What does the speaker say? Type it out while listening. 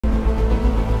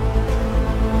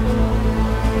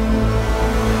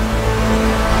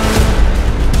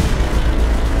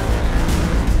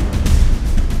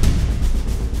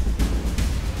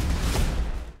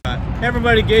Hey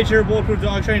everybody, Gage here, Bulletproof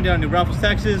Dog Training down in Braunfels,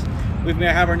 Texas. We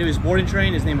have our newest boarding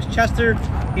train. His name is Chester.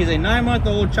 He's a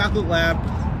 9-month-old chocolate lab.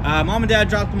 Mom and Dad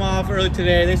dropped him off early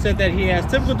today. They said that he has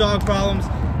typical dog problems.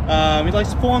 He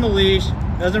likes to pull on the leash,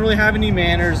 doesn't really have any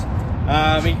manners.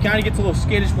 He kind of gets a little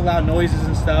skittish with loud noises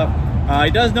and stuff.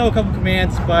 He does know a couple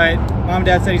commands, but Mom and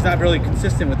Dad said he's not really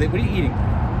consistent with it. What are you eating?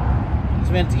 This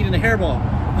man's eating a hairball.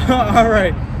 All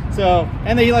right. So,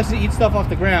 and then he likes to eat stuff off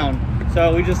the ground.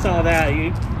 So we just saw that.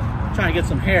 He's trying to get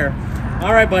some hair.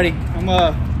 All right, buddy. I'm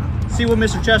gonna see what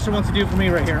Mr. Chester wants to do for me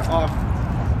right here. All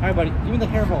right, buddy. Give me the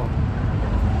hairball.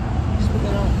 Just put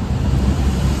that on.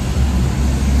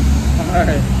 All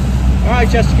right. All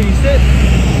right, Chester. Can you sit?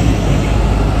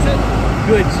 Sit.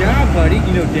 Good job, buddy.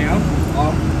 You know, down,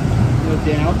 off. You know,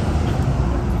 down,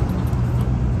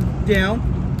 down.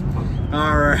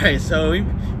 All right. So you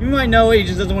might know it. He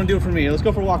just doesn't want to do it for me. Let's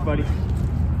go for a walk, buddy.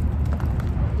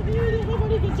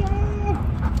 Good job.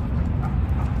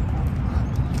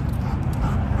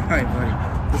 All right, buddy.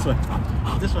 This way.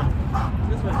 This way.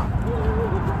 This way.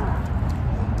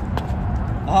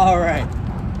 All right.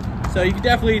 So you can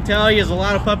definitely tell he has a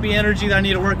lot of puppy energy that I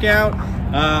need to work out.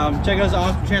 Check out his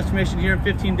awesome transformation here in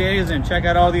 15 days, and check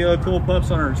out all the other cool pups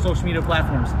on our social media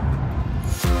platforms.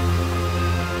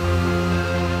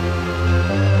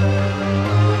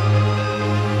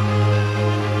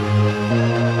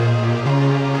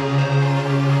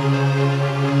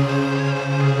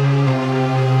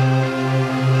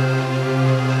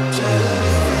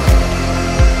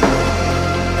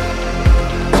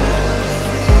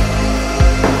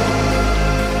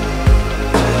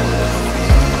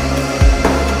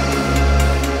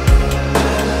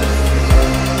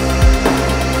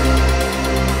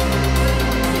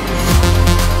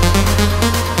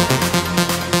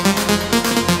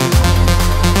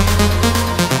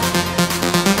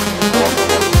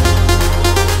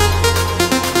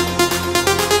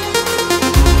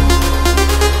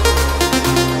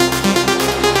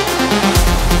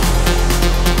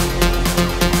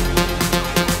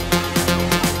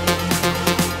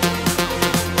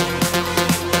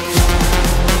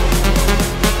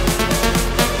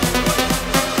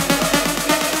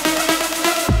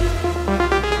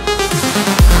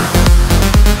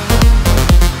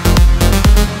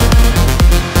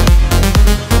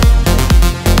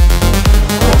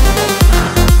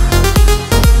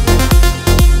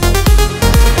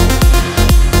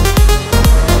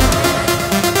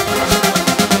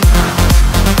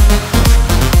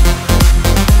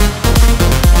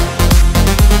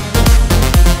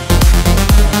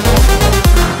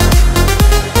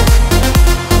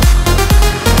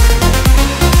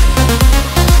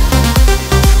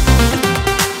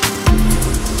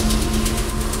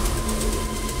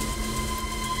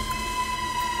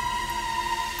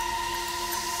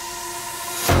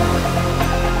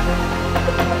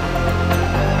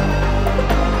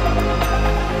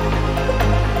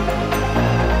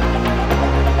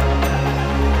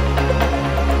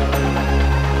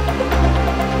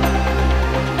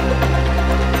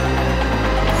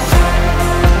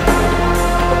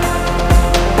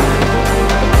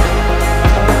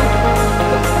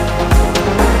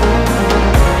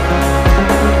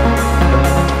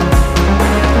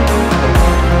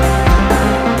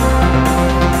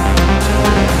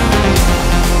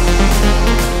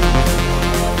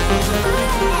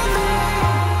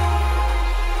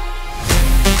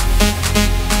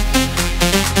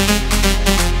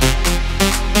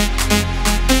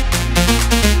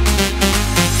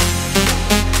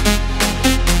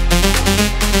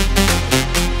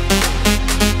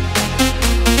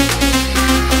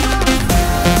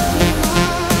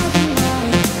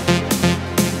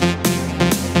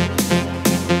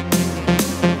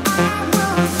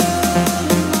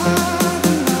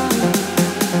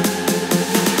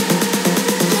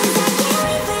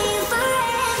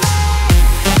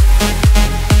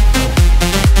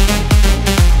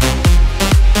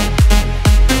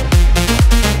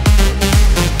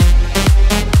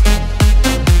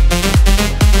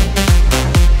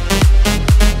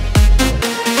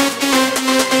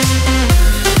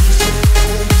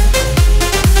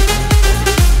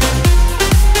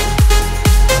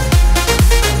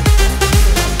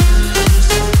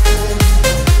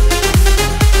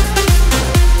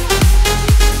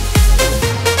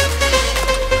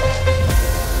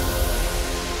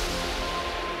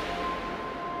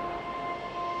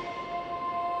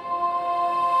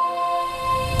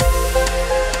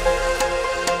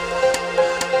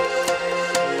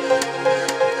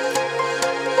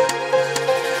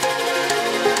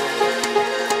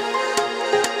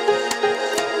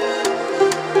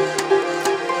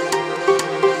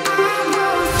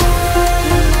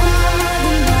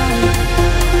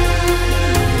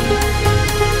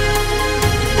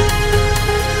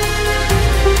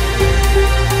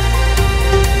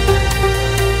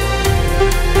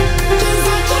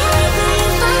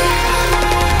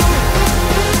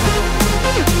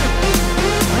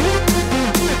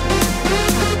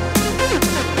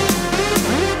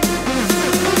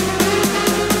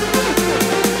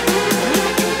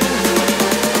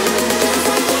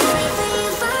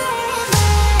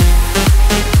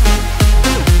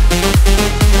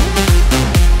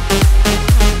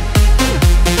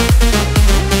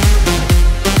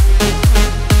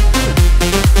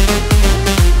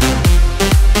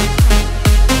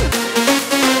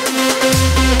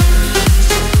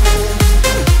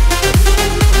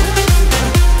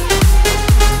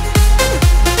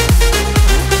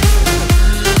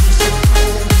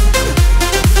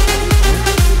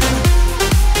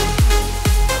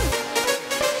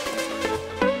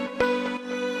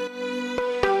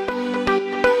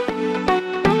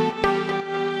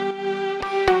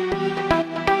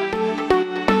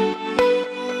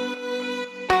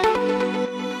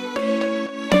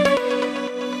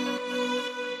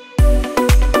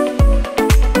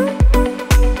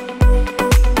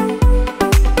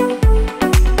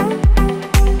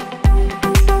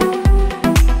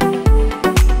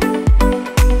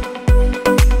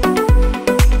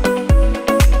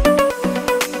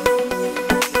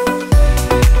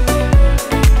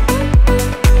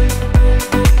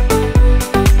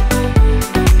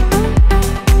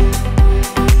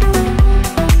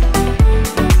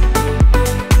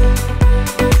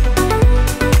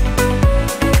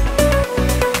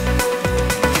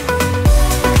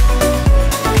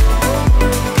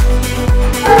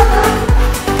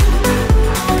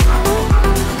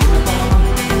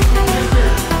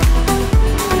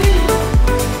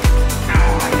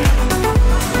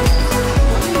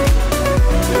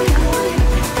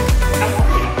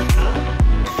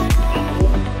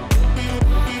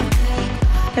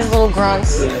 His little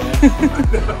grunts.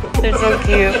 They're so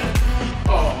cute.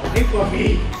 Oh, hey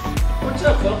puppy. What's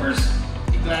up, puppers?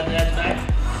 You glad Dad's back?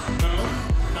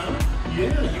 Huh?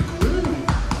 Yeah, you grew.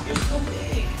 You're so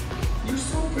big. You're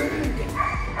so big. Yeah.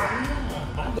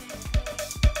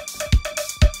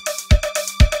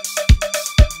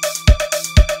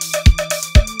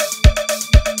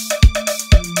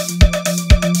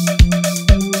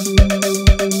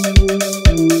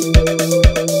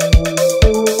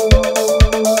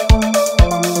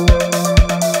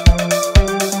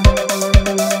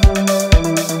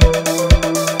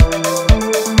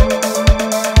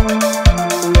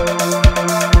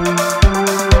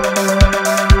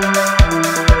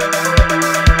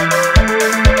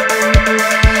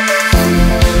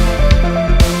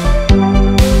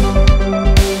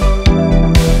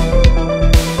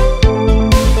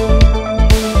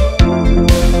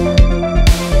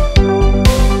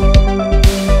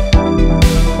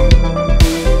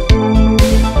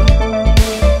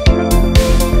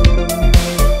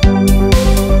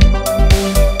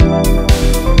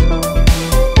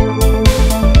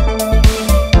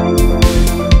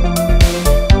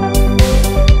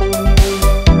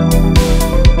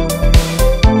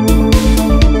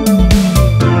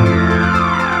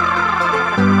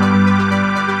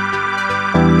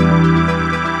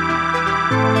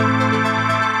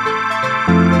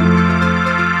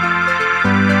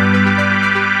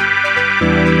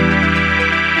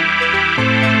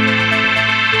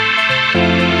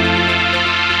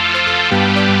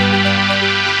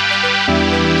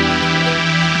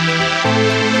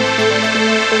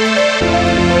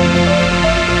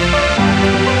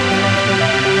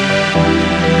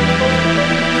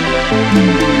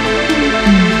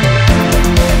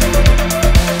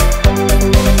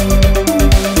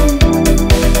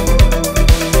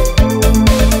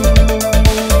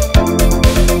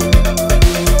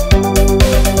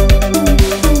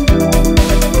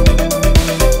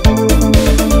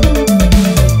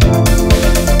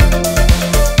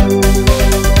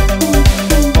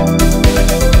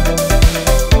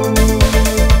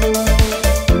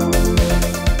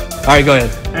 All right, go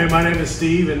ahead. Hey, my name is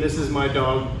Steve, and this is my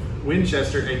dog,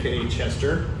 Winchester, aka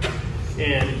Chester.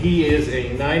 And he is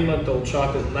a 9-month-old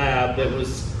chocolate lab that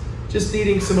was just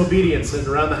needing some obedience. And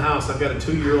around the house, I've got a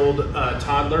 2-year-old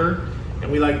toddler, and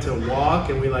we like to walk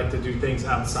and we like to do things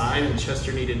outside. And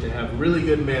Chester needed to have really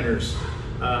good manners.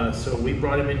 So we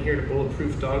brought him in here to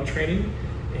Bulletproof Dog Training,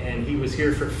 and he was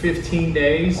here for 15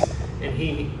 days, and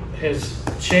he has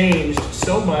changed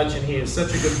so much, and he is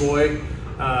such a good boy.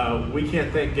 We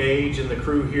can't thank Gage and the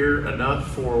crew here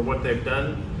enough for what they've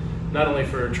done, not only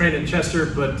for training Chester,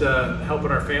 but helping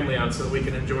our family out so that we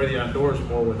can enjoy the outdoors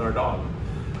more with our dog.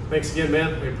 Thanks again,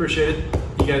 man. We appreciate it.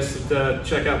 You guys should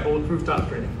check out Bulletproof Dog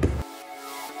Training.